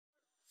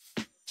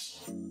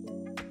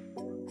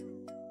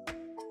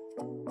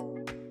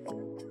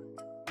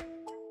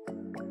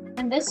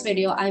this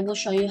video, I will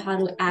show you how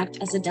to act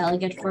as a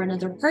delegate for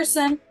another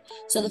person.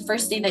 So the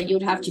first thing that you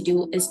would have to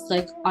do is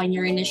click on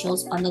your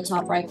initials on the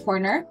top right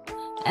corner,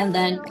 and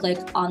then click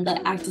on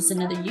the Act as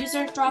Another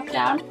User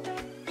drop-down.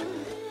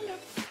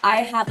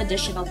 I have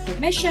additional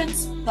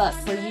permissions, but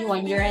for you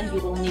on your end,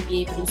 you'd only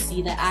be able to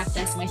see the Act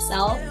as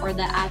Myself or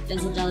the Act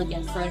as a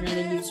Delegate for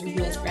another user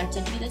who has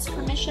granted me this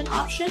permission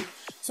option.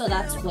 So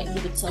that's what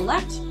you would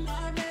select.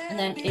 And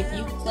then if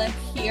you click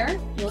here,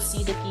 you'll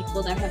see the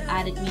people that have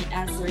added me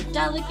as their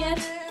delegate.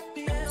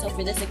 So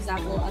for this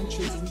example, I'm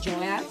choosing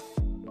Joanne.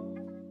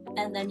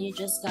 And then you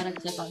just gotta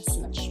click on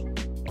switch.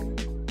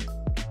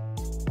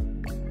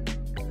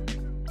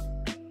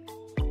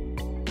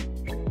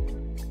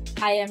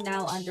 I am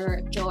now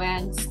under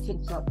Joanne's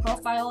Concur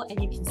profile, and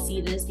you can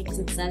see this because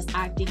it says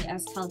acting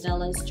as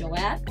Caldella's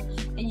Joanne.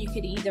 And you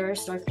could either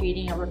start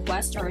creating a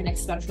request or an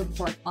expense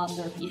report on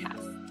their behalf.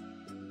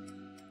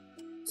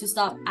 To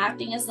stop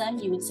acting as them,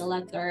 you would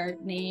select their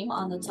name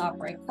on the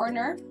top right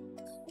corner,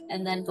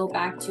 and then go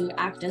back to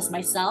Act as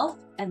Myself,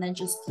 and then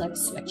just click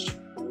switch.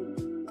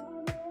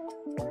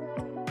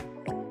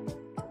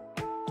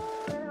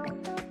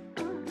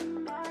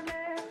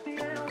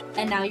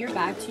 And now you're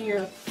back to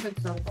your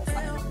Concur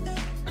profile.